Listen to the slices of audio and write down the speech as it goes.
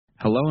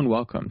Hello and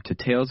welcome to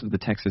Tales of the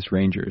Texas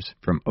Rangers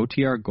from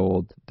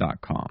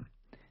OTRGold.com.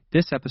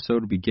 This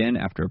episode will begin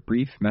after a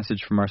brief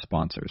message from our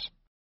sponsors.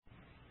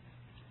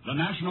 The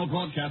National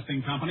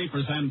Broadcasting Company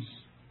presents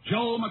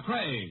Joe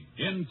McCrea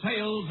in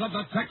Tales of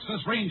the Texas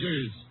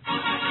Rangers.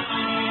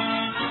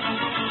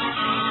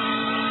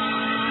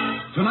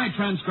 Tonight,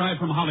 transcribed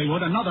from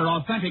Hollywood, another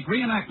authentic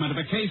reenactment of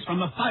a case from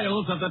the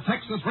files of the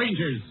Texas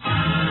Rangers.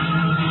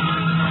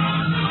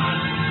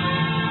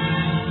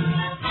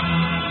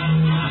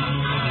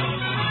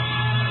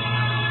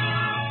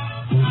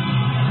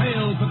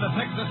 The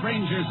Texas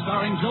Rangers,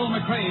 starring Joe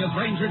McCrea as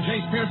Ranger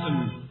Jace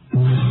Pearson.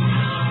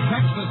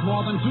 Texas,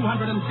 more than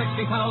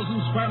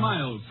 260,000 square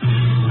miles,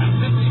 and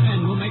 50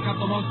 men who make up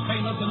the most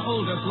famous and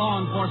oldest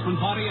law enforcement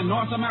body in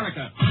North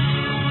America.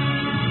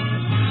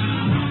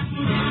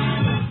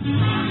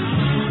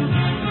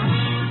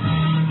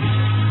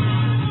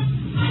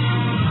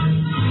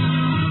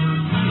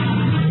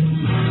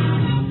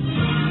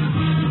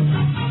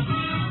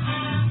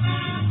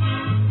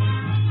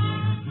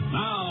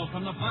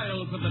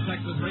 Of the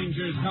Texas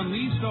Rangers come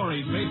these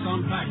stories based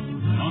on fact.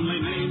 Only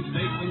names,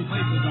 dates, and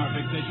places are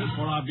fictitious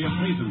for obvious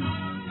reasons.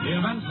 The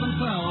events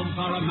themselves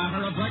are a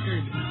matter of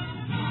record.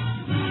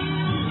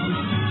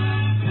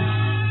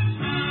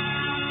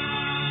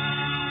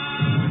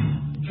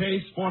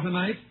 Case for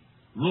tonight,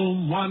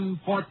 room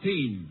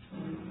 114.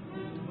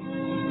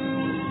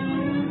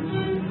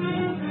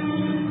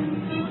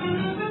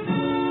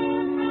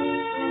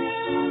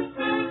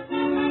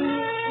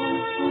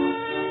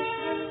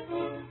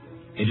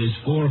 It is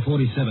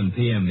 4:47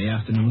 p.m., the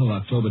afternoon of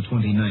October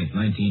 29th,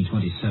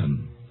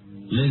 1927.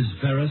 Liz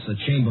Ferris, a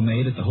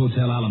chambermaid at the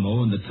Hotel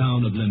Alamo in the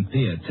town of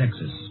Lempia,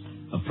 Texas,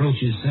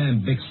 approaches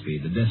Sam Bixby,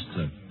 the desk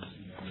clerk.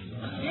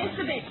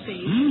 Mr. Bixby.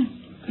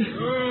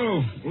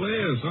 Oh,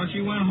 Liz, thought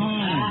you went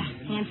home.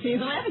 Can't see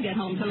if I'll ever get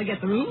home till I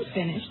get the rooms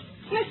finished.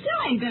 And I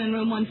still ain't been in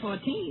room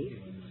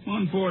 114.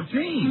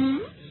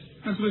 114?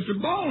 That's Mr.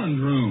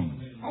 Boland's room.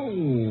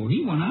 Oh,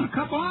 he went out a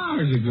couple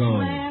hours ago.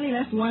 Well, he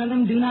left one of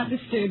them do not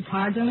disturb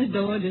cards on his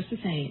door just the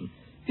same.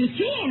 His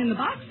key ain't in the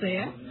box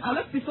there. I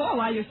looked before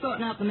while you're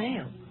sorting out the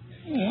mail.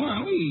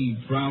 Well, he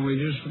probably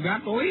just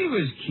forgot to leave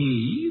his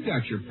key. You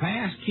got your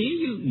pass key.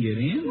 You can get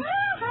in.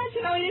 Well, how'd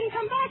you know he didn't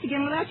come back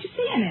again without you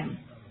seeing him?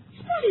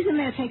 Suppose he's in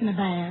there taking a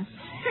bath.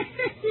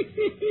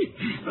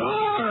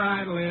 All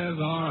right, Liz,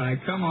 all right.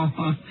 Come on.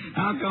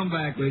 I'll come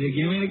back with you.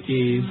 Give me the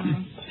keys.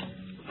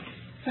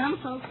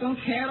 Some folks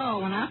don't care at all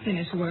when I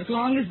finish work,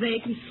 long as they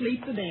can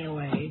sleep the day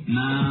away.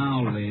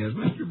 Now, Liz,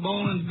 Mr.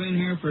 Boland's been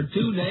here for 2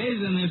 days,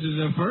 and this is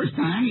the first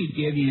time he's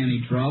give you any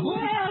trouble.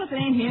 Well, if it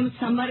ain't him, it's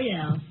somebody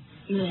else.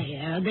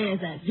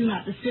 There's that do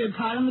not disturb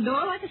card on the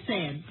door, like I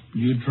said.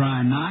 You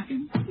try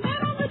knocking?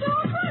 Not on the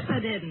door, of course I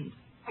didn't.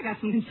 I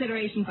got some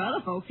consideration for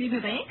other folks, even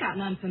if they ain't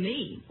got none for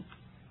me.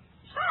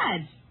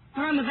 Besides,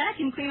 I run the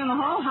vacuum cleaner in the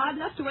hall hard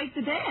enough to wake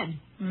the dead.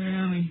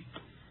 Well, he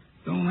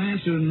don't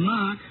answer the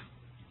knock.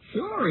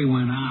 Sure, he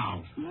went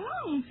out.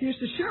 Well, if you're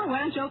so sure,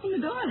 why don't you open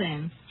the door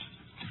then?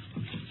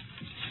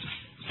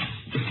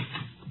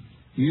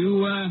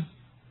 You in,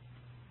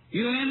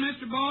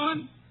 Mr.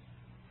 Boland?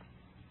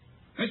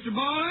 Mr.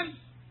 Boland?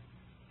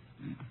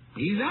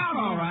 He's out,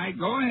 all right.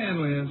 Go ahead,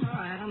 Liz. All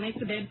right, I'll make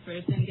the bed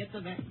first, then get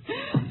the bed.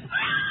 Oh,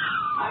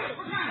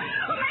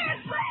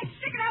 man's leg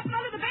sticking out from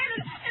under the bed,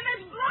 and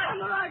there's blood on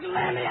the rug.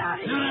 Let me out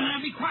of here. No,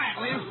 be quiet,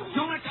 Liz.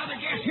 Don't let the other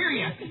guests hear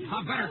you.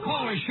 I better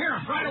call the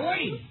sheriff right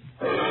away.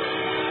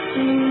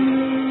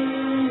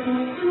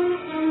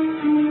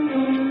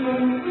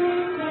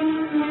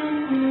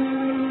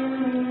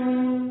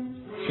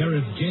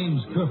 Sheriff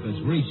James Kurfus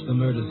reached the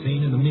murder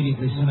scene and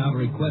immediately sent out a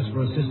request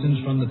for assistance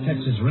from the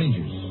Texas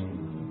Rangers.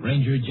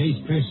 Ranger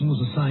Jace Pearson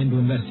was assigned to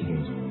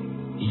investigate.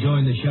 He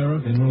joined the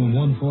sheriff in room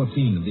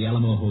 114 of the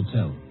Alamo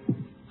Hotel.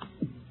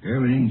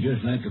 Everything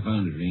just like I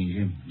found it,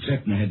 Ranger,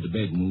 except I had the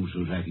bed moved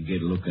so I could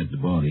get a look at the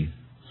body.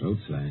 Throat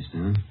slashed,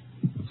 huh?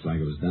 Looks like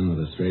it was done with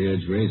a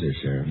straight-edge razor,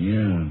 Sheriff.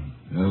 Yeah.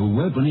 A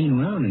weapon ain't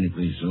around any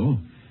place, so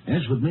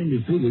that's what made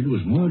me figure it was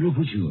murder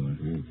for sure.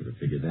 I could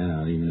have figured that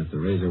out even if the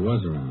razor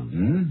was around.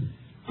 Huh?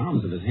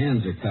 Palms of his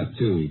hands are cut,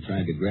 too. He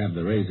tried to grab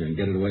the razor and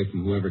get it away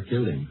from whoever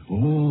killed him.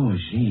 Oh, I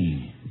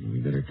see. We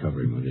better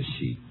cover him with this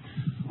sheet.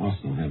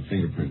 Austin will have a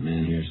fingerprint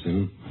man here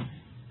soon.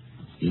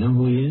 You know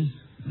who he is?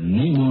 The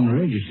name on the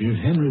register is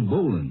Henry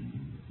Boland.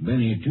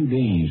 Been here 2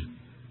 days.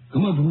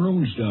 Come up from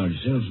Lone Star to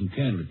sell some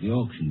cattle at the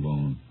auction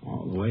barn.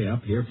 All the way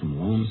up here from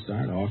Lone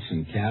Star to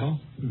auction cattle?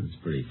 That's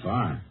pretty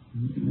far.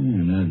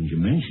 Now that you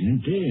mention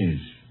it,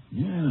 yes.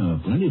 Yeah,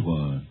 plenty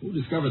far. Who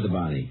discovered the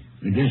body?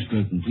 The desk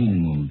clerk and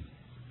cleaning woman.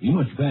 He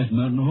must have passed him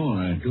out in the hall.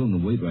 I told him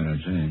to wait right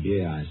outside.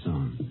 Yeah, I saw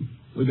him.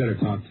 We better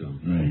talk to him.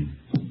 Right.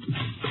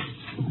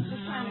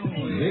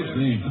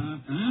 Bixby.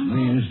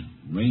 Liz,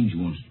 Ranger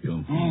wants to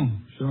talk to you. Oh,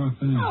 sure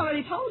thing. I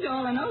already told you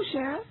all I know,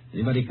 Sheriff.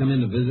 Anybody come in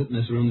to visit in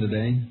this room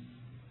today?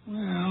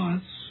 Well,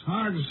 it's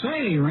hard to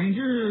say,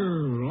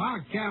 Ranger. A lot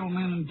of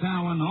cattlemen in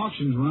town when the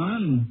auction's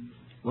running.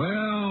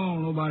 Well,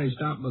 nobody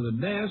stopped by the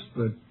desk,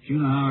 but you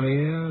know how it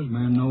is.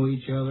 Men know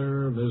each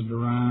other, visit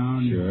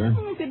around. Sure.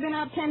 Well, if he'd been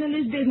out tending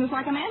his business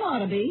like a man ought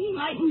to be, he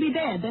mightn't be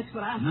dead. That's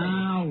what I think.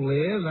 Now,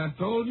 Liz, I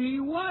told you he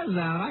was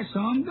out. I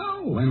saw him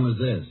go. When was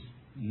this?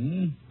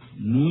 Noon,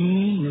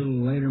 a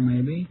little later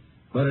maybe.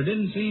 But I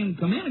didn't see him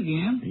come in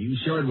again. Are you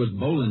sure it was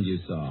Boland you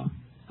saw?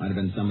 Might have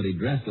been somebody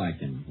dressed like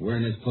him,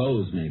 wearing his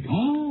clothes maybe.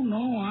 Oh,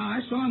 no, I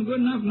saw him good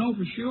enough to know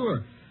for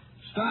sure.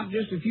 Stopped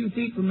just a few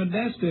feet from the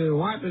desk to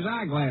wipe his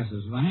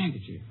eyeglasses with a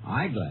handkerchief.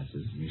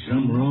 Eyeglasses? Is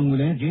something wrong with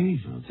that,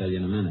 Jace? I'll tell you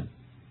in a minute.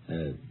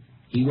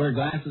 He wear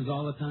glasses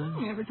all the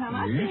time? Every time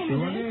I see Yes, him,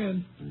 sure he did.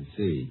 did. I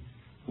see.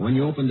 When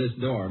you opened this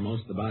door,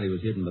 most of the body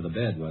was hidden by the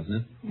bed,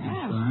 wasn't it?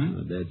 Yeah. Fine.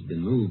 The bed's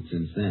been moved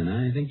since then.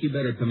 I think you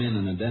better come in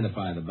and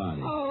identify the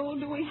body. Oh,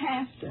 do we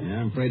have to? Yeah,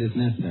 I'm afraid it's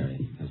necessary,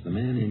 because the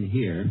man in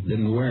here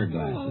didn't wear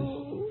glasses.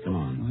 Oh. Come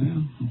on.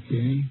 Well,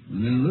 okay.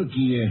 And then look,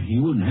 he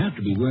wouldn't have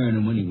to be wearing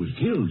them when he was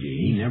killed,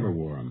 He Jace. never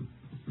wore them.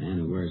 Man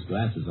who wears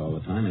glasses all the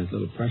time has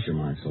little pressure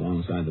marks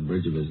alongside the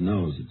bridge of his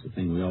nose. It's a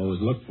thing we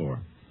always look for.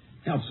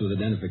 Helps with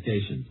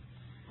identification.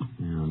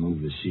 Now, I'll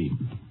move the sheet.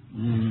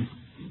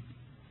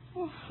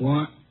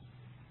 What?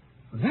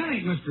 Well, that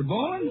ain't Mr.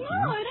 Boland.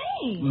 No, it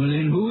ain't. Well,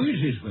 then who is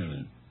this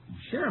fella?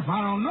 Sheriff,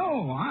 I don't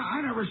know.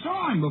 I never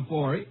saw him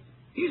before.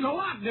 He's a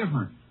lot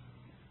different.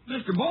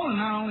 Mr. Boland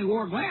not only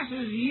wore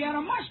glasses, he had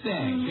a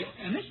mustache.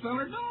 And this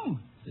feller don't.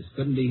 This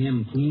couldn't be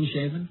him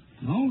clean-shaven?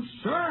 No,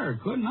 sir,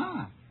 could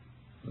not.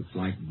 Looks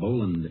like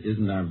Boland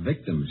isn't our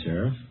victim,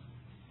 Sheriff.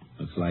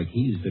 Looks like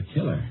he's the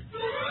killer.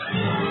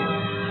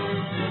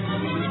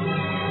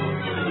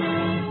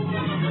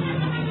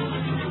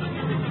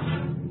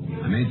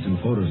 I made some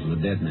photos of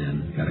the dead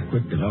man, got a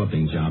quick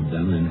developing job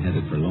done, and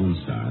headed for Lone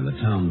Star, the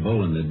town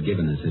Boland had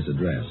given us his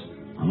address.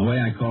 On the way,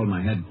 I called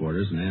my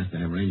headquarters and asked to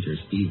have Ranger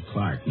Steve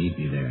Clark meet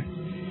me there.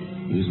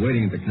 He was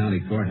waiting at the county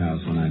courthouse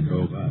when I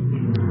drove up.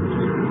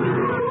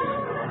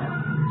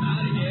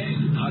 Howdy, Jay.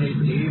 Howdy,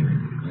 Steve.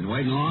 Been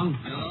waiting long?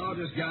 Oh,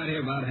 just got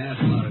here about half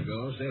an hour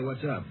ago. Say,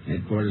 what's up?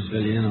 Headquarters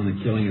fill you in on the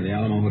killing of the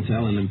Alamo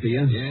Hotel in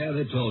Olympia? Yeah,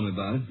 they told me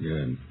about it.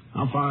 Good.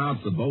 How far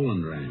out's the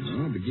Boland ranch?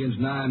 Well, it begins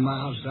 9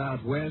 miles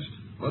southwest.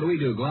 What do we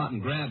do, go out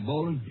and grab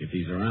Boland? If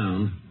he's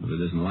around, but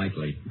it isn't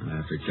likely.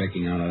 After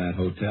checking out of that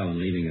hotel and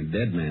leaving a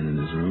dead man in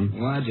his room.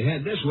 Why'd you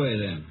head this way,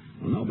 then?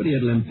 Well, nobody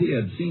at Olympia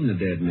had seen the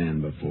dead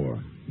man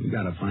before. We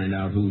got to find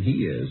out who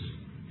he is.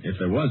 If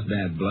there was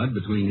bad blood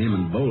between him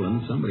and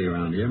Boland, somebody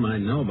around here might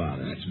know about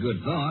it. That's a good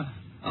thought.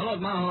 I'll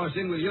load my horse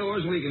in with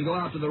yours and we can go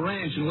out to the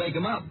ranch and wake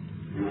him up.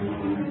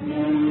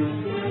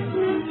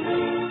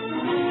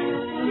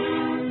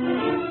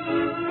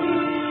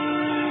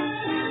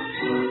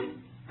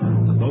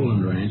 The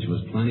Boland ranch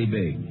was plenty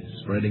big,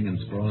 spreading and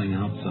sprawling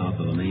out south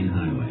of the main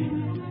highway.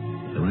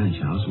 The ranch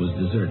house was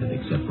deserted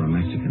except for a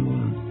Mexican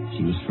woman.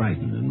 She was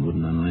frightened and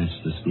wouldn't unlatch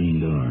the screen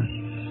door.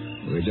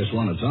 We just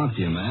want to talk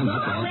to you, ma'am, Go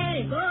that's all.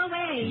 away, go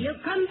away. You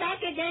come back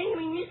again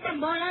when Mr.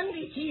 Boland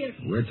is here.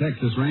 We're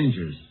Texas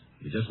Rangers.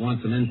 We just want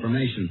some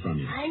information from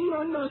you. I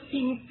know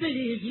nothing,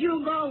 please.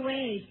 You go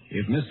away.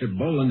 If Mr.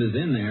 Boland is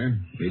in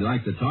there, we'd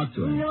like to talk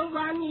to him. No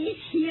one is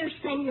here,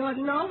 senor.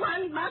 No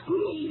one but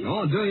me. It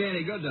won't do you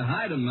any good to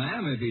hide him,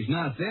 ma'am. If he's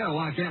not there,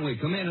 why can't we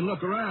come in and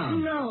look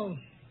around? No.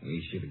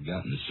 We should have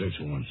gotten the search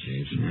warrant,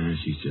 Chief. No,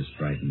 she's just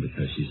frightened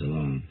because she's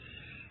alone.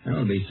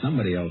 There'll be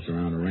somebody else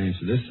around a ranch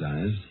this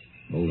size.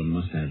 Boland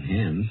must have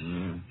hands.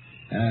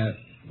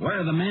 Where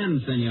are the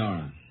men,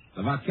 senora?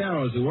 The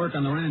vaqueros who work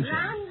on the ranch.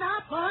 Round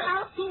up, all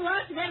out to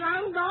work, the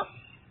round up.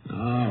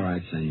 All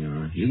right,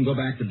 senora. You can go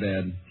back to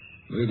bed.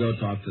 We'll go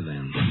talk to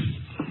them.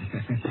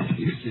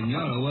 You,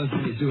 senora,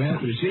 wasn't really too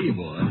happy to see you,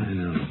 boy. I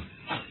know.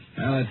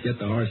 Well, let's get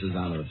the horses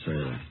out of the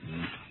trailer.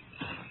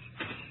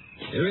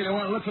 You really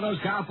want to look for those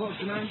cowpokes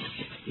tonight?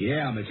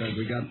 Yeah, because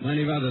we got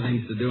plenty of other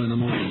things to do in the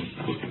morning.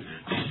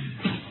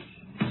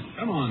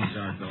 Come on,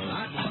 Charcoal. All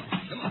right, boy.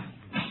 Come on.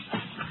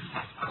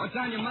 What's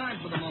on your mind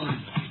for the morning?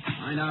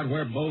 Find out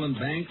where Boland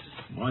banks.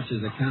 Watch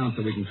his account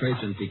so we can trace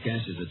him if he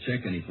cashes a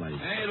check anyplace.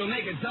 Hey, it'll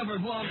make it tougher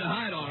for him to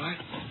hide, all right.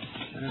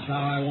 That's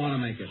how I want to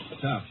make it.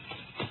 Tough.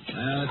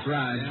 Well, let's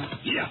ride.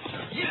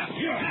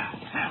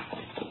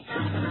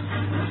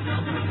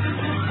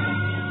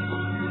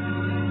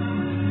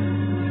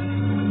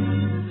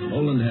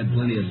 Boland had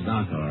plenty of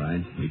stock, all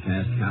right. We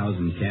passed cows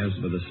and calves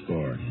by the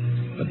score.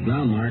 But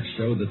ground marks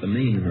showed that the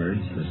main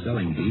herds, the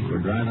selling beef, were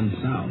driving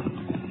south.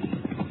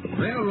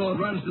 Railroad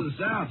runs to the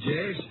south,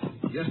 Chase.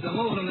 Just a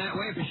moving them that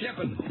way for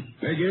shipping.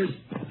 Figures.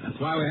 That's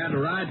why we had to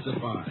ride so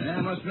far.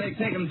 Yeah, must take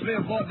them 3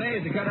 or 4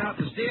 days to cut out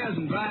the steers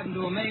and drive them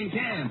to a main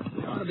camp.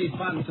 We ought to be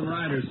spotting some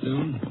riders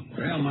soon.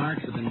 Trail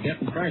marks have been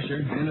getting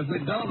fresher. And if we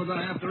don't, we're going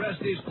to have to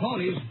rest these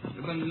ponies.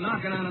 We've been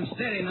knocking on them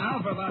steady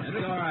now for about That's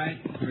 3... all right.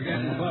 We're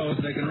getting close.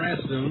 They can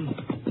rest soon.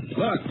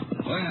 Look.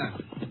 Where?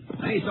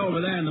 Base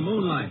over there in the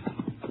moonlight.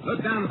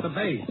 Look down at the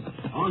base.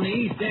 On the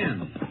east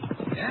end.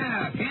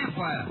 Yeah,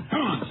 campfire.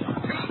 Come on,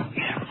 Charlie. Come on,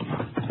 get up.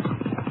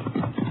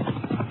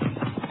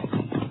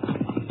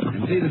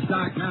 And see the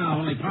stock now,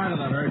 only part of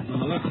the herd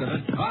from the looks of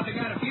it. Oh, they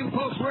got a few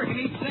folks working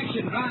each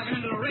section, driving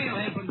into the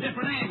railhead from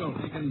different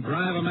angles. They can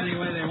drive them any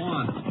way they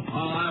want.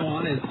 All I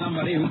want is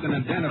somebody who can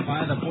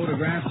identify the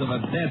photographs of a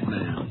dead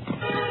man.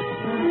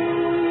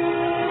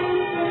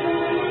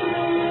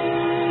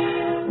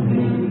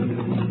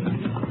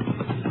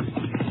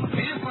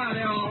 Campfire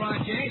there, all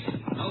right, Jace.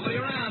 Nobody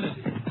around it.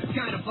 That's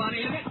kind of funny,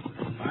 isn't it?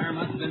 Fire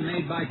must have been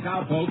made by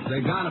cowpokes.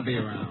 They gotta be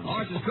around.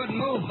 Horses couldn't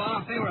move,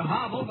 Bob, if they were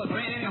hobbled, but there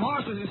ain't any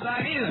horses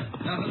inside either.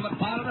 Nothing but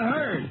part of the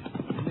herd.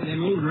 Maybe they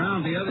moved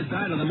around the other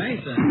side of the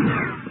mesa.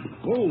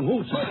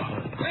 Whoa,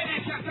 stop. Where'd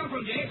that shot come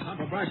from, Jace? Up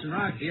a brush and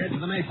rock, the edge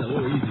of the mesa.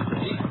 Whoa, easy.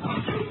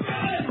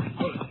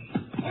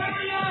 Where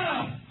are you?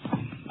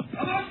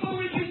 Come up so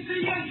we can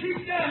see you and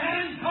keep your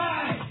hands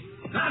high.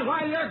 Not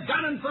while you're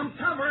gunning from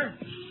cover.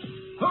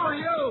 Who are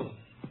you?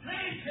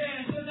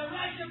 Rangers with the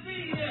right to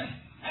be here.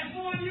 That's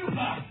more than you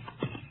got.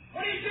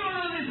 What are you doing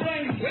on this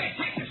range? We're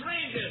Texas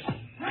Rangers.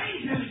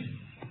 Rangers?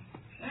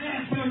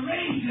 That's the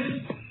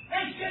Rangers.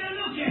 Let's get a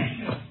look at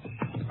you.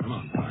 Come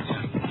on, Clark.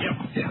 Yep.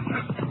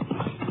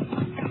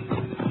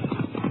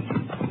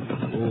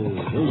 Oh,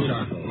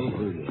 Charco.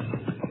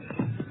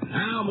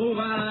 Now move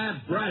out of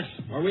that brush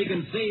where we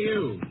can see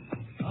you.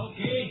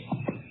 Okay.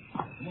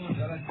 Come on,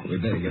 fella. We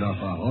better get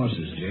off our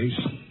horses, Jace.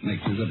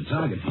 Make too good a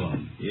target for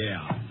them.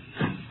 Yeah.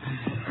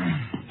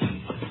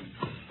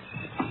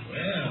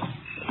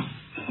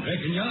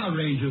 Reckon you are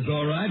Rangers,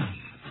 all right.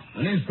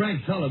 My name's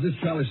Frank Tuller. This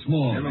Charlie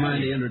Small. Never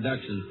mind the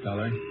introductions,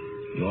 Color.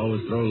 You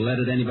always throw lead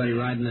at anybody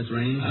riding this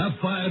range? I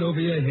fired over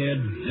your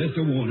head. Just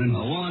a warning. A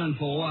warning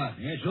for what?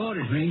 That's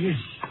orders, Rangers.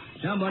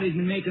 Somebody's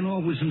been making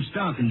off with some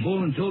stock, and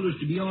Bolin told us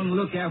to be on the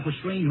lookout for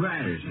strange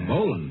riders.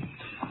 Bolin?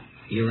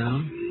 He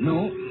around?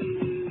 No.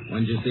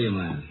 When'd you see him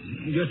last?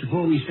 Just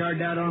before we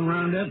started out on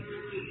Roundup.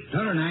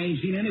 Tuller and I ain't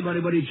seen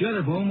anybody but each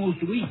other for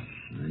almost a week.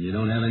 And you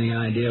don't have any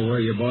idea where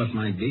your boss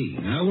might be?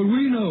 How would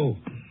we know?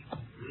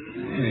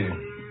 Hey,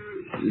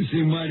 you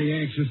seem mighty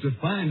anxious to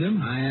find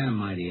him. I am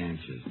mighty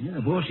anxious. Yeah,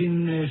 boss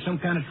in some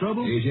kind of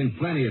trouble? He's in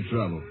plenty of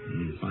trouble.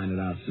 You'll find it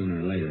out sooner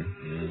or later.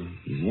 Yeah.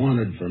 He's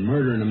wanted for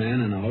murdering a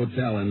man in a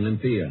hotel in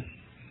Olympia.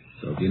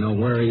 So if you know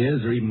where he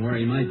is or even where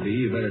he might be,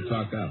 you better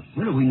talk up.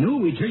 Well, if we knew,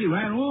 we'd tell you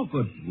right off,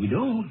 but we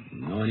don't.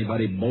 Know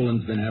anybody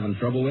Bolin's been having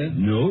trouble with?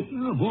 Nope.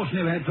 No, boss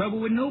never had trouble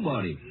with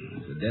nobody.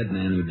 There's a dead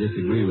man who'd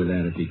disagree with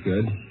that if he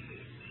could.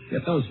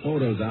 Get those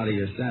photos out of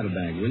your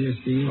saddlebag, will you,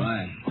 Steve?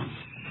 Right.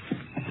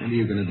 Maybe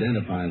you can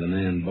identify the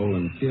man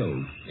Bolin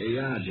killed. Here you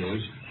are,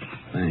 Jace.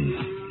 Thanks.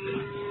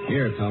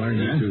 Here, Tuller,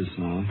 you too,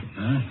 Small.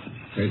 Huh?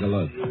 Take a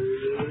look.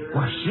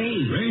 Well, say,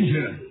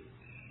 Ranger,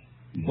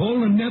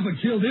 Bolin never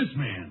killed this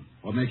man.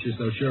 What makes you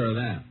so sure of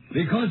that?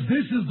 Because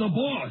this is the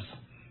boss.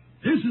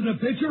 This is a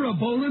picture of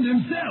Bolin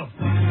himself.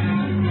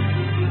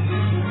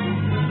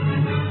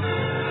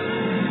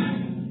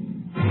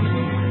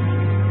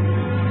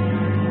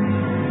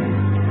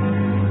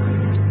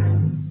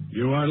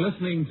 You are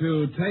listening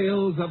to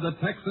Tales of the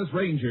Texas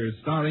Rangers,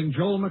 starring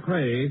Joel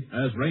McRae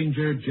as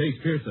Ranger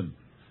Jace Pearson.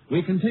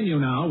 We continue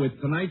now with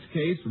tonight's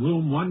case,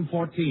 Room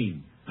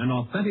 114, an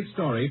authentic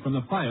story from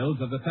the files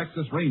of the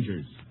Texas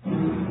Rangers.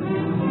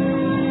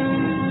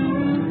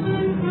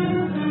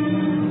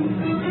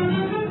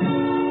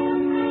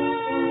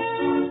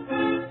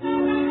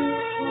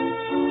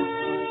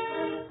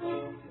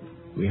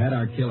 We had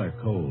our killer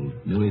cold,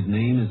 knew his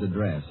name, his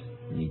address,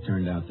 and he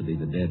turned out to be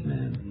the dead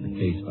man. The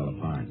case fell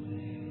apart.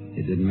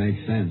 It didn't make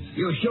sense.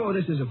 You're sure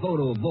this is a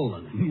photo of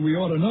Bolin? We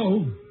ought to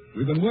know.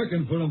 We've been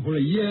working for him for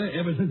a year,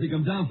 ever since he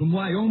come down from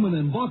Wyoming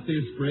and bought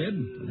this spread.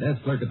 The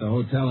desk clerk at the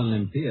hotel in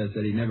Olympia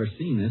said he'd never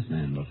seen this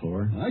man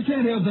before. I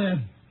can't have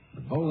that.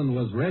 But Bolin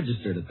was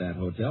registered at that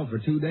hotel for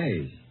 2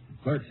 days. The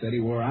clerk said he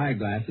wore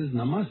eyeglasses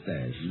and a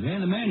mustache.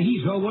 Man, the man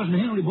he saw wasn't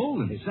Henry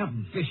Bolin. There's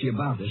something fishy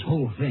about this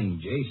whole thing,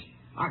 Jace.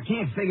 I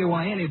can't figure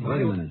why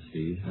anybody... Wait a minute,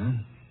 Steve.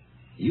 Huh?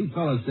 You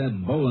fellas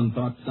said Bolin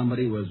thought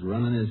somebody was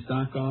running his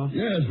stock off?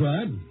 Yeah, that's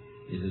right.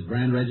 Is his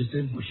brand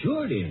registered? Well,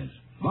 sure it is.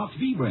 Box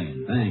V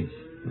brand. Thanks.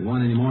 If you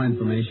want any more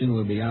information,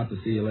 we'll be out to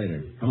see you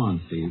later. Come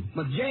on, Steve.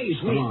 But, Jace,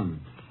 Come on.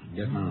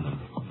 Get mounted.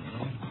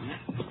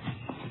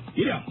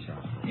 Get up,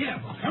 Charlie. Get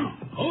up. Come on.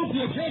 Hope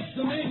you catch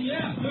the man you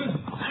after.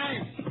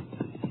 Thanks.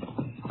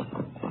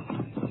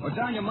 What's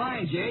on your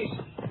mind, Jace?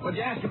 What'd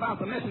you ask about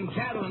the missing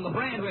cattle and the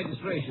brand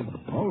registration?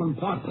 Bolin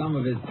thought some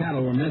of his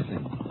cattle were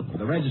missing.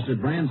 The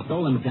registered brand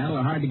stolen cattle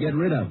are hard to get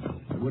rid of.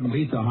 It wouldn't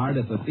be so hard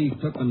if the thief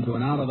took them to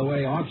an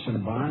out-of-the-way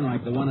auction barn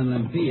like the one in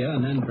Olympia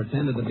and then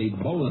pretended to be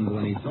Bolin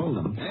when he sold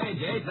them. Hey,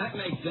 Jace, that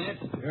makes sense.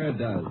 Sure it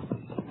does.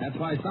 That's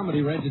why somebody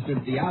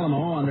registered the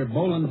Alamo under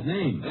Bolin's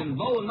name. Then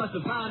Bolin must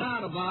have found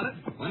out about it,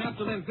 went up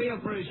to Olympia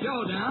for his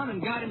showdown,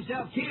 and got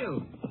himself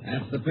killed.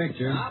 That's the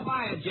picture. I'll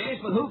buy it,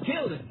 Jace, but who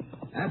killed it?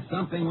 That's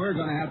something we're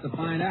going to have to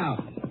find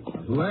out.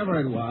 Whoever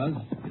it was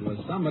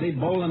somebody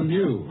Bolin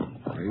knew,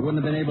 or he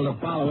wouldn't have been able to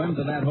follow him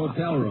to that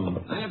hotel room.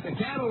 And if the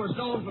cattle were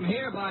stolen from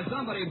here by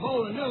somebody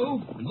Bolin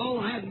knew, and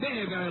Bolin hadn't been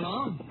here very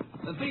long,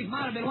 the thief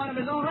might have been one of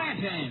his own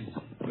ranch hands.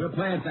 We'll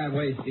play it that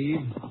way,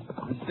 Steve.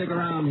 Let's stick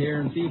around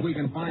here and see if we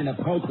can find a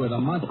poke with a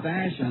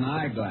mustache and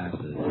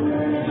eyeglasses.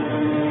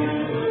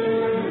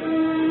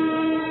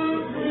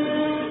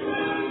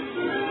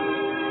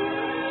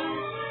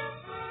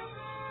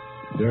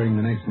 During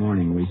the next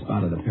morning, we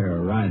spotted a pair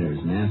of riders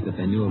and asked if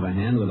they knew of a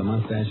hand with a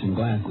mustache and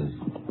glasses.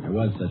 There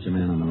was such a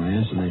man on the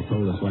ranch, and they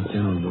told us what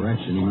general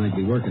direction he might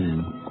be working in.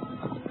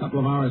 A couple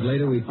of hours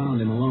later, we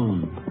found him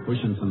alone,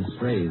 pushing some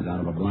strays out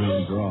of a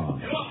blind draw.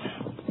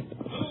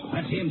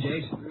 That's him,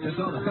 Jace. Just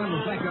saw the sun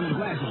reflect on his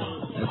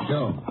glasses. Let's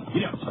go.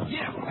 Get up.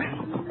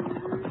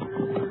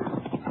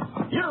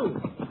 You!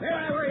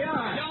 There where you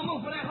are. Don't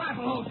move for that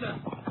rifle holster.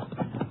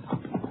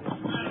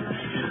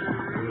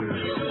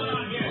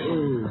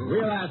 Ooh,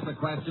 we'll ask the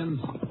questions.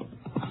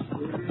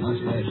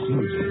 Mustache,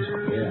 too, Jace.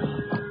 Yeah.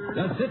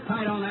 Just sit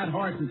tight on that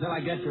horse until I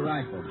get your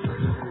rifle.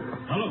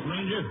 Now, look,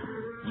 Ranger.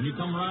 When you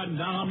come riding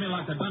down on me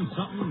like I done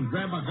something and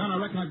grab my gun, I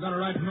reckon I got a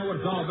right to know what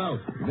it's all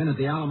about. You been at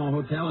the Alamo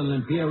Hotel in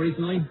Olympia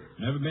recently?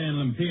 Never been in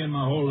Olympia in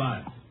my whole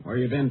life. Where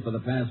you been for the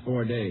past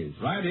 4 days?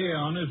 Right here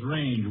on this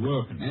range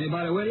working.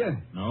 Anybody with you?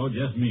 No,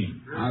 just me.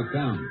 How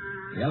come?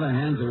 The other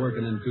hands are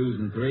working in 2s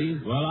and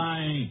 3s. Well, I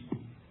ain't.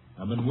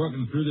 I've been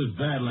working through this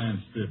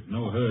Badlands strip.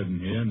 No herding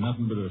here.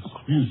 Nothing but a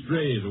few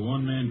strays that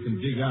one man can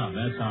dig out.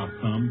 That's how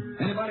it come.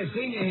 Anybody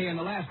seen you here in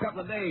the last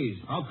couple of days?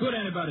 How could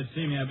anybody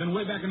see me? I've been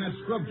way back in that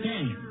scrub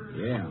canyon.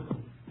 Yeah.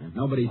 If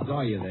nobody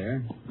saw you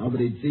there,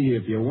 nobody'd see you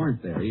if you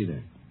weren't there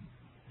either.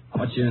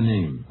 What's your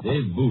name?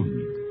 Dave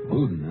Booten.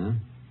 Booten, huh?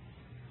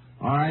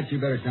 All right, you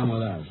better come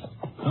with us.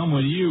 Come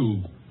with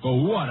you?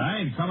 For what? I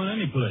ain't coming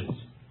any place.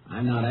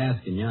 I'm not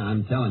asking you,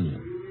 I'm telling you.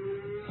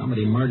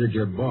 Somebody murdered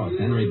your boss,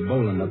 Henry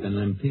Boland, up in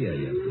Olympia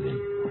yesterday.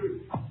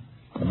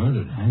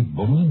 Murdered Hank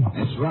Boland?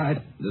 That's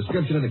right. The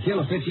description of the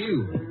killer fits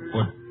you.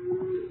 What?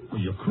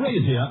 Well, you're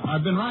crazy.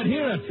 I've been right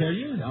here, I tell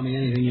you. Tell me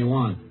anything you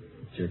want.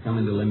 But you're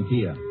coming to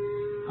Olympia.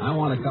 I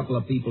want a couple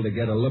of people to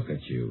get a look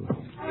at you.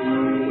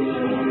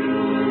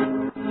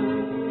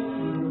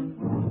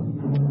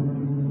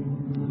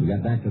 We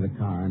got back to the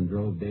car and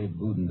drove Dave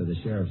Booten to the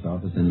sheriff's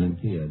office in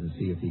Olympia to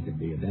see if he could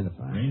be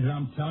identified. Ranger,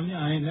 I'm telling you,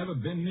 I ain't never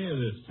been near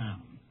this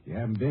town. If you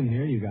haven't been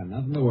here, you got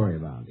nothing to worry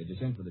about. Did you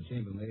send for the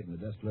chambermaid and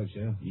the desk clerk,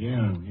 Sheriff?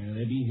 Yeah,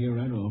 they'll be here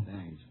right off.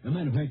 Thanks. As a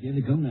matter of fact, there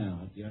they come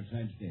now, up the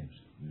outside steps.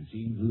 You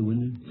see them through the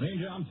window?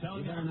 Ranger, I'm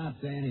telling You you. better not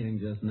say anything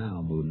just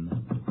now, Booten.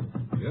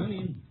 Come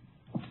in.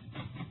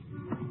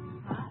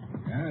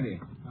 Howdy.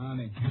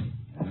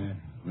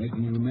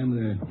 Reckon you remember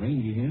the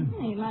ranger here?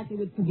 I ain't likely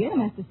would forget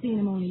him after seeing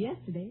him only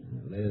yesterday.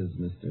 Liz,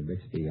 Mr.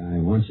 Bixby, I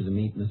want you to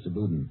meet Mr.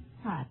 Booten.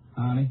 Hi.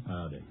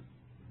 Howdy.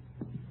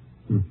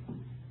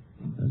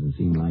 Doesn't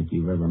seem like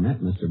you've ever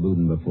met Mr.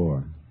 Booten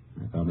before.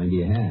 I thought maybe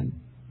you had.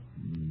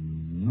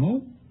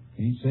 No.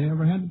 Can't say I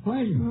ever had the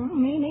pleasure.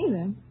 Me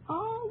neither.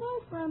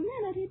 Although for a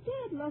minute he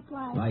did look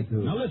like... Like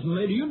who? Now, listen,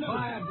 lady, you know...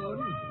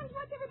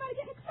 What's everybody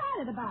getting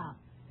excited about?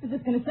 I was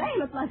just going to say he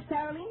looked like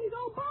Sarah Leahy's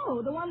old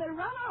beau, the one that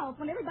run off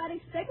when everybody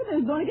expected he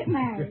was going to get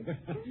married.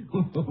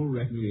 All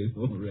right.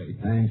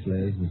 Thanks,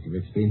 Liz, Mr.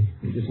 Bixby.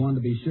 We just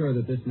wanted to be sure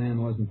that this man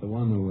wasn't the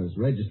one who was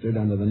registered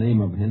under the name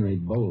of Henry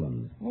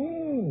Boland.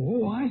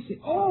 Oh, I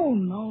see. Oh,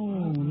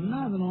 no,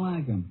 nothing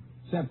like him.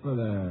 Except for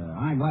the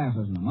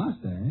eyeglasses and the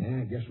mustache. Yeah,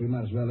 I guess we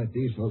might as well let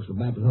these folks go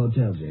back to the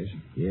hotel,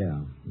 Jason.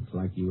 Yeah, looks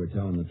like you were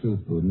telling the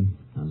truth, Booten.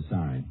 I'm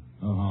sorry.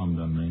 No harm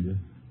done, Ranger.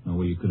 No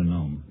way you could have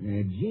known.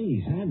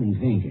 Geez, I've been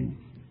thinking.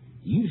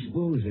 You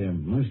suppose a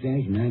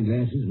mustache and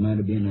eyeglasses might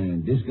have been a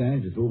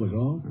disguise to throw us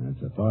off?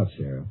 That's a thought,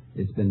 Sheriff.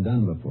 It's been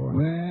done before.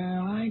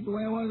 Well, I ain't the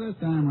way it was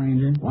this time,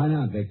 Ranger. Why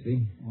not,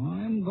 Bixby? Well,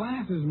 them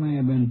glasses may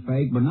have been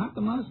fake, but not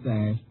the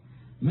mustache.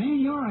 The man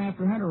you're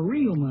after had a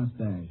real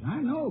mustache.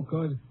 I know,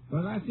 because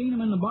I seen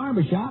him in the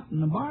barber shop,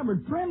 and the barber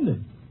trimmed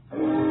it.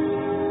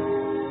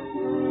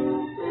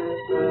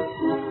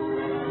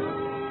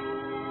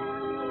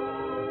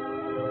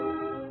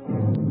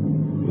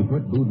 We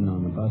put Booten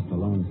on the bus to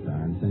Lone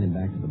Star and sent him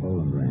back to the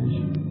Boland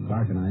Ranch.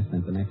 Clark and I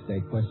spent the next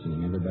day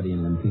questioning everybody in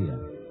Olympia.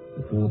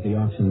 The crew at the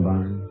auction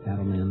barn,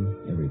 cattlemen,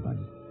 everybody.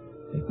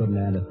 They couldn't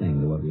add a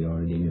thing to what we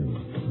already knew.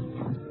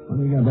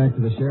 When we got back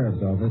to the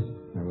sheriff's office,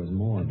 there was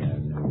more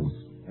bad news.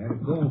 Had a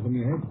call from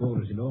your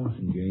headquarters at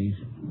Austin, Jace.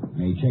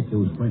 They checked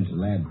those prints the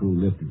lab crew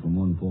lifted from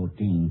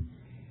 114.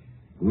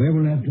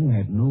 Whoever left them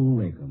had no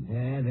record.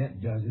 Yeah,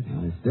 that does it.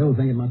 I still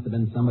think it must have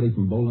been somebody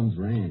from Boland's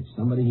ranch,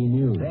 somebody he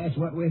knew. That's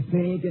what we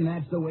think, and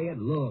that's the way it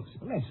looks.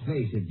 Let's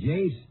face it,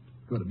 Jace.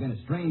 Could have been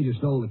a stranger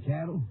stole the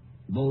cattle.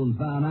 Bolden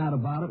found out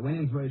about it, went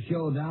in for a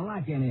showdown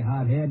like any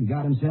hothead, and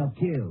got himself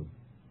killed.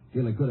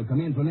 Killer could have come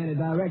in from any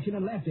direction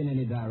and left in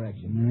any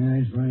direction.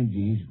 Yeah, that's right,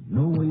 Jace.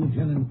 No way of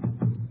telling.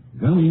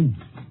 Come in.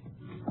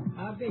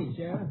 I'll be,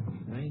 Sheriff.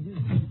 Ranger.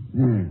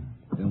 Yeah.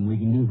 Something we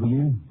can do for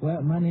you?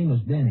 Well, my name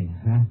is Denny.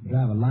 I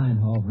drive a line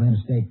haul for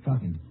Interstate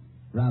Trucking.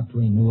 Route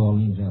between New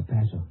Orleans and El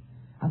Paso.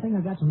 I think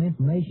I got some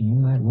information you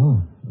might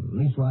want.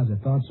 Leastwise, I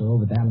thought so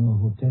over at the Alamo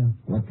Hotel.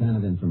 What kind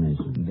of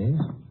information? This?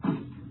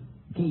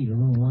 Key to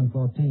room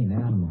 114, the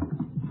Alamo.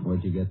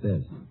 Where'd you get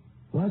this?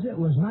 It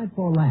was night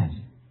before last.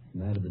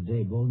 Night of the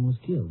day Bolden was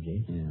killed,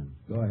 Jake. Yeah,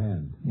 go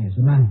ahead. Yeah,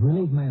 so my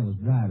relief man was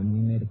driving. We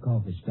made a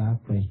coffee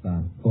stop, place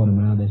about 40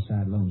 miles this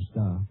side Lone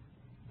Star.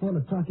 Pulled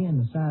the truck in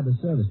the side of the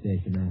service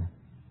station there.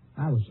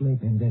 I was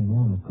sleeping, didn't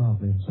want no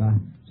coffee, so I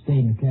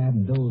stayed in the cab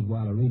and dozed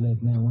while the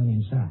relief man went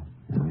inside.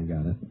 I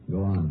got it.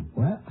 Go on.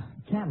 Well,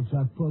 cattle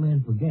truck pulled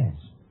in for gas.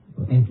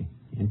 Well, empty.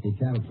 Empty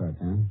cattle truck,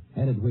 huh?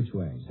 Headed which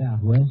way?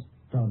 Southwest,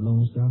 toward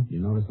Lone Star. You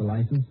notice the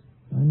license?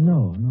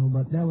 No,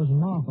 but there was a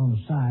mark on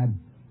the side,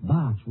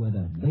 box with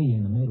a B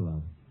in the middle of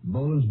it.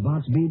 Boland's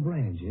Box B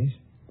brand, Jace.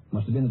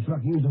 Must have been the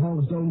truck used to haul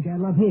the stolen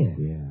cattle up here.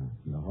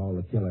 Yeah, to haul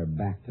the killer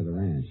back to the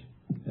ranch.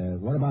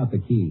 What about the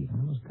key?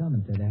 I was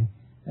coming to that.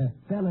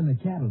 Fell in the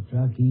cattle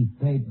truck. He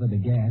paid for the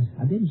gas.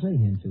 I didn't see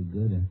him too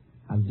good, and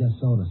I was just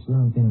sort of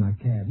slumped in my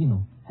cab,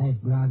 half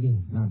groggy,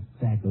 not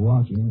exactly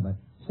watching him, but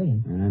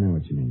seeing. I know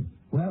what you mean.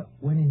 Well,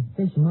 when he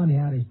fished the money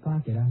out of his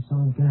pocket, I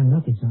saw him kind of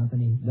look at something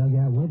he dug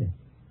out with it.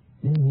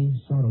 Then he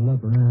sort of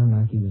looked around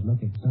like he was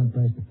looking for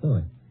someplace to throw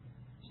it.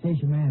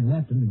 Station man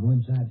left him to go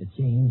inside to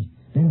change.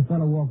 Then the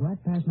fellow walked right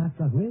past my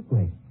truck real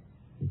quick.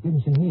 He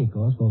didn't see me, of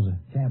course, because the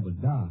cab was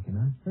dark, and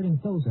I heard him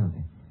throw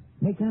something.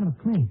 Make kind of a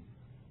clink.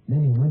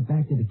 Then he went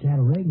back to the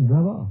cattle rig and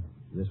drove off.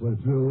 This what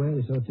he threw away,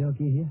 this hotel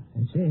key here?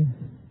 That's it.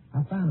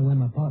 I found it when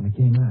my partner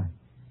came out.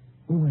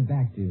 We went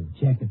back to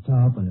check the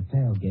top and the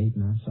tailgate,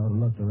 and I sort of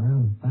looked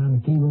around and found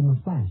the key with my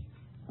flash.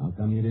 How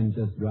come you didn't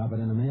just drop it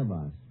in the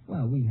mailbox?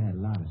 Well, we had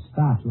a lot of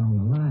stops along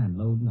the line,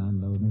 loading,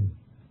 unloading.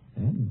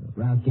 And the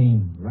route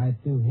came right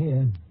through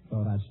here.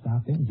 Thought I'd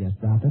stop in and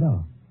just drop it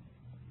off.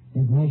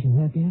 Information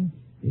help you in?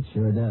 It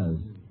sure does.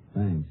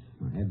 Thanks.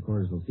 My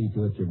headquarters will see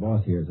to it your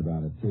boss hears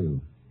about it, too.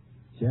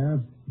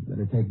 Sheriff,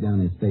 better take down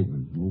his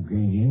statement.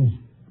 Okay, yes.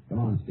 Come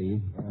on,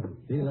 Steve.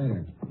 See you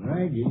later.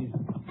 Right, yes.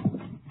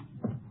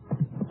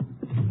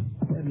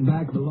 Heading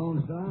back to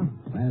Lone Star?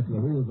 Fast the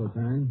wheels will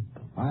turn.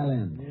 Pile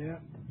in. Yeah.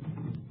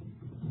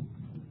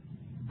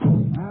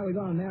 How are we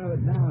going to narrow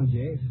it down,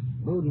 Jace?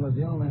 Booten was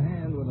the only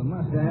hand with a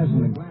mustache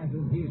and the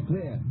glasses. He's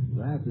clear.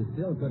 Glasses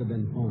still could have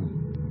been phony.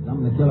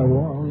 Something the killer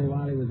wore only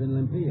while he was in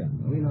Olympia.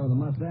 We know the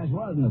mustache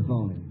wasn't a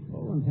phony.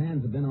 Boland's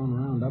hands have been on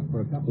roundup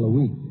for a couple of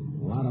weeks.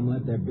 A lot of them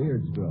let their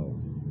beards grow.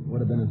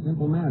 Would have been a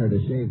simple matter to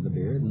shave the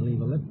beard and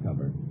leave a lip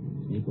cover.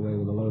 Sneak away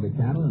with a load of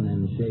cattle and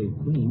then shave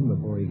clean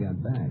before he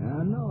got back.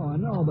 I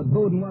know, but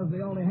Booten was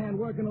the only hand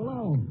working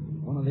alone.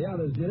 One of the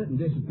others did it and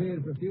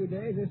disappeared for a few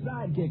days. His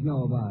sidekick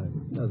know about it.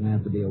 Doesn't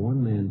have to be a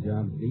one-man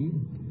job, Steve.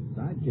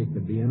 Sidekick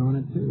could be in on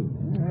it, too.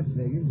 Yeah, that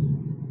figures.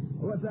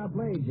 Well, what's our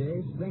play,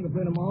 Jace?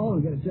 Fingerprint them all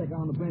and get a check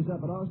on the prints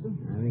up at Austin?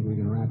 I think we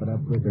can wrap it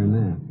up quicker than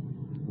that.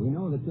 We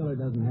know the killer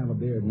doesn't have a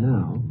beard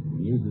now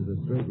and uses a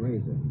straight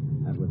razor.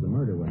 That was the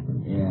murder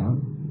weapon. Yeah.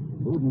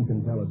 Booten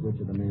can tell us which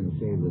of the men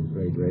shaved with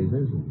straight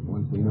razors.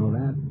 Once we know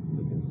that,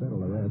 we can settle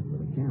the rest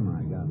with a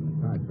camera I got in the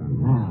car trunk.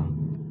 How?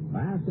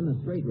 By asking the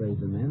straight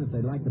razor men if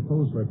they'd like to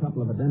pose for a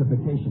couple of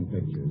identification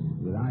pictures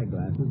with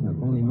eyeglasses and a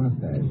phony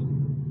mustache.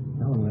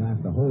 Tell them we'll have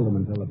to hold them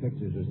until the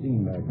pictures are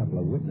seen by a couple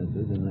of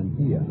witnesses in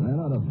Olympia.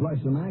 That ought to flush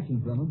some action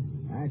from them.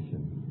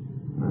 Action?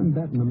 I'm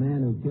betting the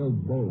man who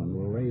killed Boland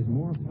will raise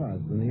more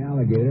fuss than the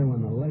alligator when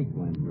the lake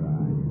went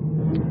dry.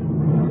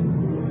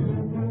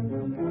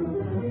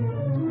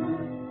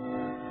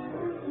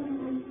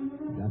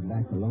 Got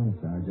back to Lone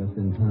Star just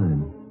in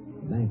time.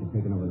 The bank had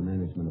taken over the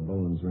management of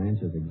Boland's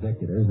ranch as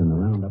executors, and the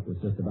roundup was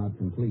just about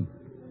complete.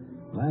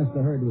 Last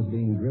the herd was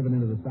being driven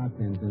into the stock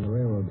pens in the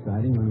railroad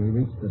siding when we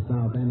reached the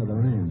south end of the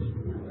ranch.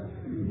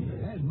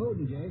 There's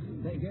Booten, Jace.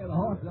 Take care of the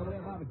horses over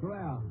there by the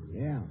corral.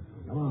 Yeah,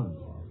 come on.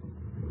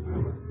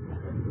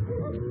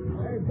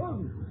 Hey,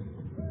 Booten!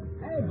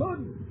 Hey,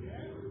 Booten!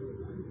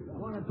 I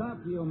want to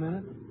talk to you a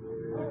minute.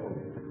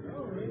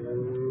 How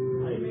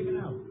are you making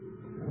out?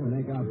 I'll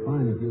make out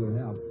fine if you would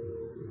help.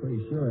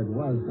 Pretty sure it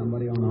was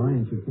somebody on the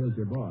ranch who killed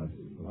your boss.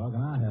 Well, how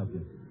can I help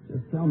you?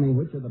 Just tell me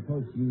which of the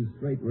folks used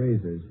straight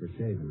razors for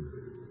shaving.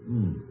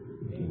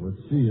 Let's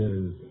see.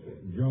 There's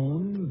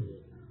Jones,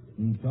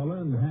 and Tuller,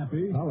 and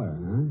Happy. Tuller,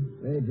 huh?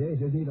 Hey,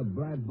 Jace, isn't he the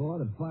bright boy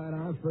that fired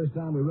ours first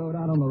time we rode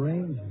out on the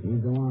range?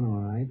 He's the one,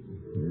 all right.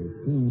 He was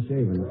clean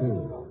shaven,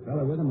 too. The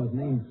fella with him was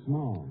named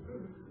Small.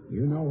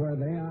 You know where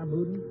they are,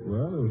 Booten?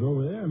 Well, it was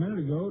over there a minute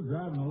ago,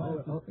 driving the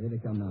last... Oh, here they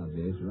come now,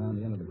 Jace, around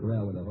the end of the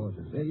corral with the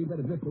horses. Hey, you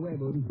better drift away,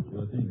 Booten.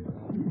 Sure thing.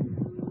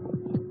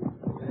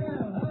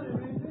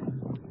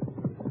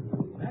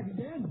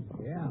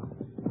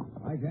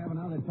 I'd like to have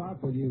another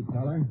talk with you,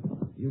 Tuller.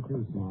 You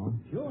too, Small.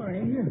 Sure,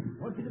 Ranger.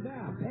 What's it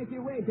about? Make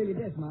your way till you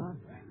dismount.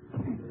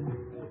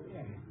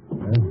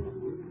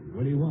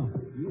 What do you want?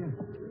 Yeah.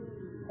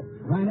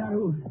 Find out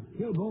who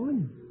killed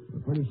Boland? We're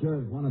pretty sure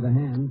it's one of the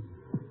hands.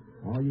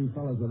 All you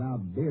fellas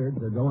without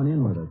beards are going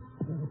in with us.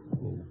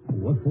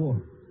 What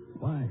for?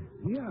 Why?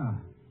 Yeah.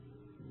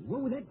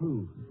 What would that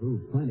prove?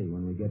 Prove plenty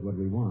when we get what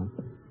we want.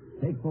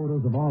 Take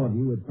photos of all of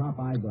you with top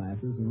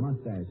eyeglasses and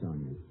mustache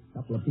on you. A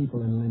couple of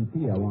people in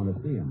Olympia want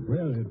to see them.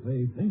 Well, if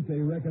they think they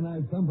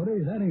recognize somebody,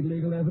 that ain't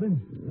legal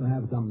evidence. We'll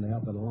have something to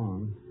help it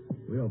along.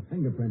 real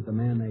fingerprint the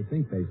man they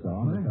think they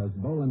saw, because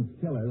Boland's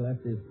killer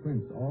left his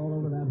prints all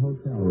over that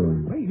hotel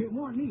room. Wait, it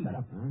wasn't me.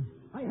 Shut up. Huh?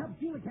 I helped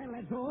steal the cattle,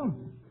 that's all.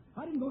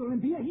 I didn't go to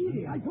Olympia. He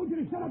did. I told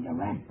you to shut up, you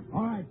rat.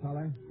 All right,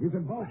 Feller. You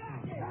can both.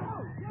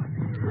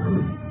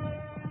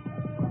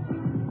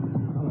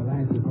 Feller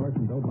lashed his horse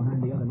and dove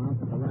behind the other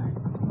mounts at the rack.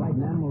 The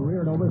frightened animal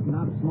reared over,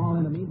 knocked Small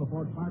into me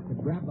before Clark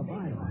could grab the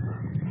bridle.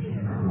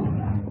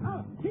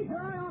 Oh, keep your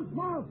eye on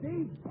Small,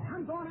 Steve.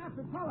 I'm going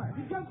after Feller.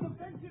 He jumped the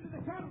fence into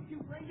the cattle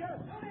chute, Ranger.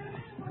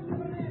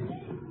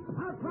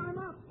 I'll climb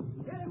up.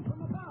 Get him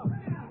from above.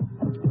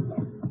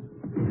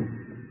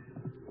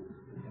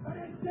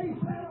 Better stay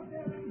flat up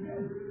there,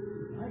 Ranger.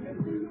 I can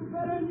see you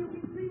better than you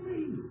can see me.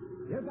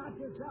 You got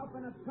yourself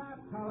in a trap,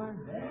 Feller.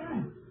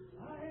 Yeah?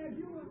 I had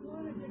you in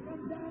one if you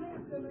come down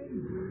after me.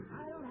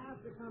 I don't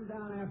have to come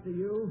down after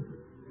you.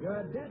 You're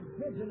a dead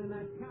pigeon in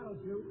that cattle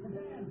chute.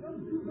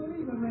 Don't you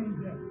believe it,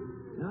 Ranger?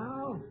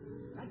 No.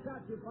 That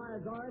shot you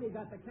fired's already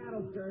got the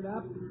cattle stirred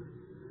up.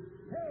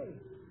 Hey,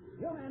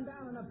 you man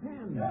down in the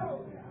pen.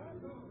 No.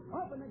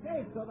 Open the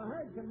gate so the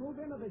herd can move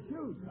into the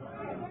chute.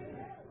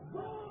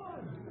 More!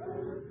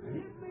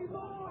 Give me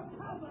more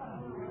cover!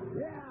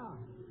 Yeah,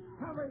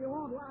 cover you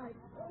won't like.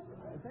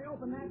 If they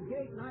open that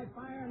gate and I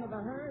fire into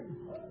the herd,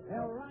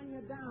 they'll run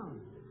you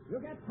down.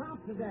 You'll get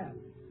chopped to death.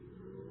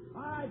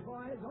 All right,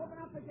 boys, open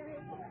up the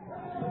gate.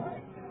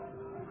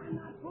 I'm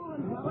not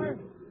fooling, Feller.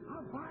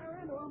 I'll fire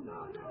into them.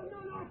 No,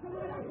 come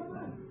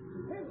on.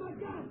 Here's my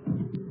gun.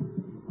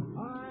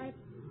 All right,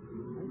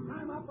 and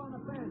climb up on the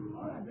fence.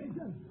 All right,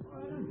 Ranger. All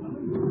right, I'm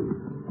coming.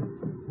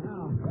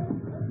 Now,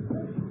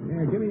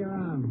 Here, give me your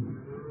arm.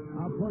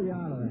 I'll pull you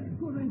out of there.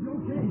 Good, Ranger,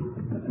 okay.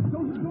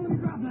 Don't let me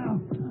drop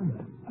now.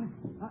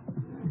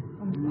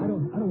 I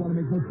don't want to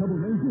make no trouble,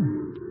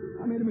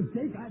 Ranger. I made a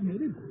mistake. I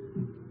admit it.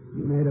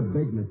 You made a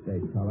big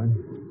mistake, Feller.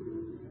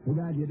 Too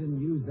bad you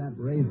didn't use that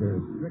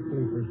razor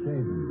strictly for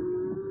shaving.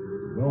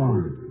 Go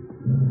on.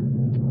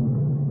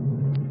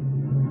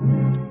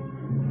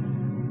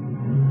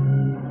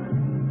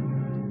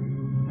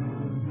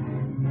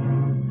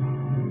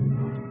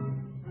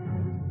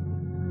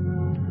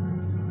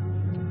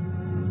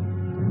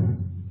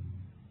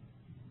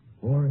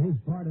 For his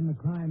part in the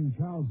crime,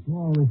 Charles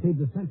Small received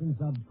a sentence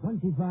of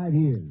 25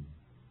 years.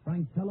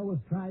 Frank Teller was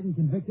tried and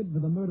convicted for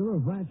the murder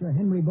of rancher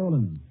Henry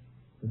Boland.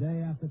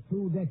 Today, after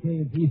 2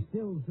 decades, he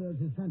still serves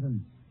his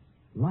sentence.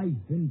 Life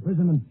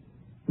imprisonment.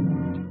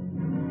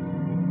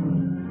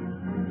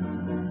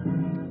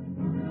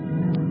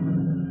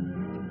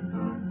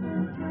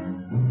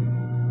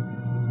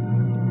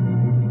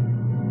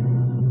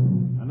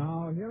 And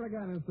now, here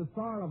again is the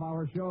star of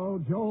our show,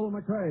 Joel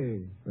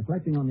McRae.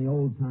 Reflecting on the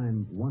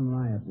old-time one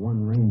riot,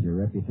 one ranger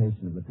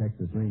reputation of the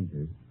Texas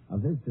Rangers, a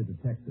visitor to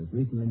Texas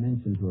recently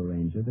mentioned to a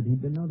ranger that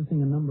he'd been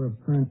noticing a number of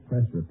current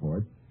press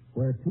reports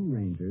where 2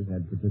 rangers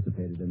had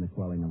participated in the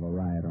quelling of a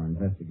riot or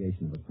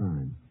investigation of a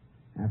crime.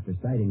 After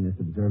citing this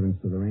observance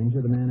to the ranger,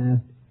 the man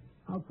asked,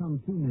 how come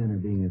 2 men are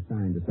being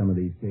assigned to some of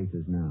these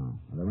cases now?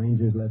 Are the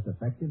rangers less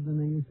effective than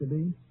they used to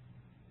be?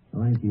 The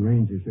lanky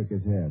ranger shook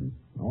his head.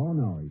 Oh,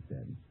 no, he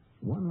said.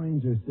 1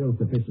 ranger is still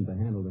sufficient to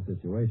handle the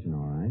situation,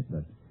 all right,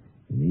 but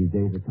in these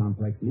days of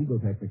complex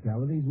legal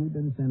technicalities, we've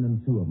been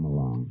sending 2 of them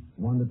along.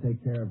 One to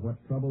take care of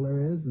what trouble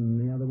there is, and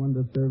the other one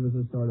to serve as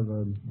a sort of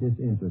a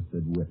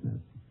disinterested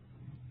witness.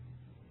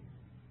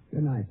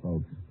 Good night,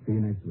 folks. See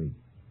you next week.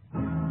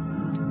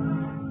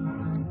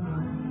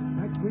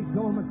 Next week,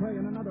 Joel McRae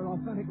in another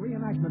authentic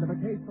reenactment of a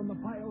case from the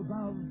files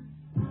of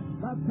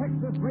the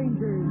Texas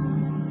Rangers.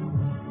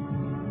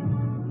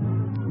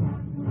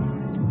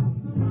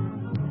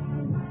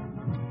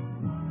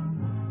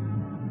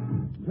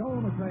 Joel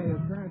McRae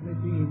is currently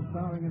seen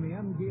starring in the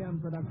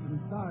MGM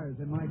production Stars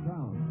in My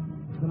Town.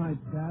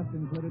 Tonight's cast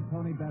included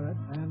Tony Barrett,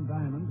 Ann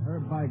Diamond,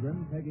 Herb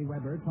Vigran, Peggy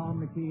Weber,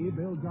 Tom McKee,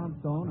 Bill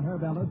Johnstone,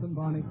 Herb Ellis, and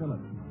Barney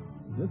Phillips.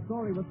 This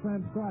story was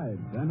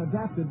transcribed and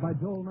adapted by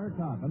Joel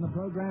Murtaugh, and the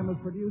program was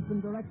produced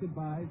and directed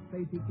by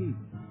Stacy Keith.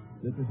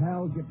 This is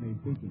Hal Gibney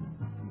speaking.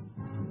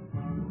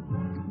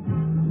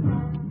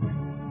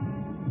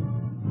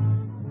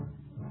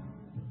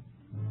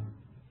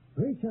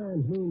 Three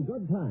chimes mean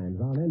good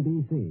times on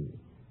NBC.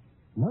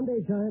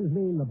 Monday chimes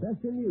mean the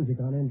best in music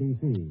on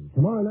NBC.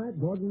 Tomorrow night,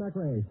 Gordon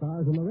MacRae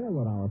stars in the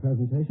Railroad Hour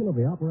presentation of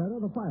the operetta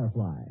The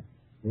Firefly.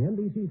 The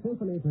NBC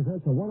Symphony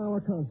presents a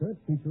 1-hour concert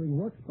featuring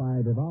works by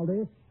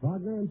Vivaldi,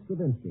 Wagner, and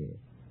Stravinsky.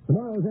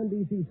 Tomorrow's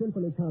NBC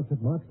Symphony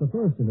concert marks the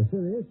first in the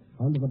series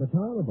under the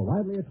baton of the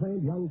widely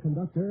acclaimed young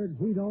conductor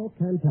Guido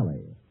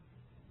Cantelli.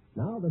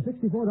 Now, the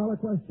 $64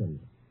 question.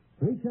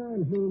 Three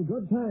chimes mean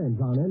good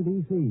times on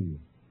NBC.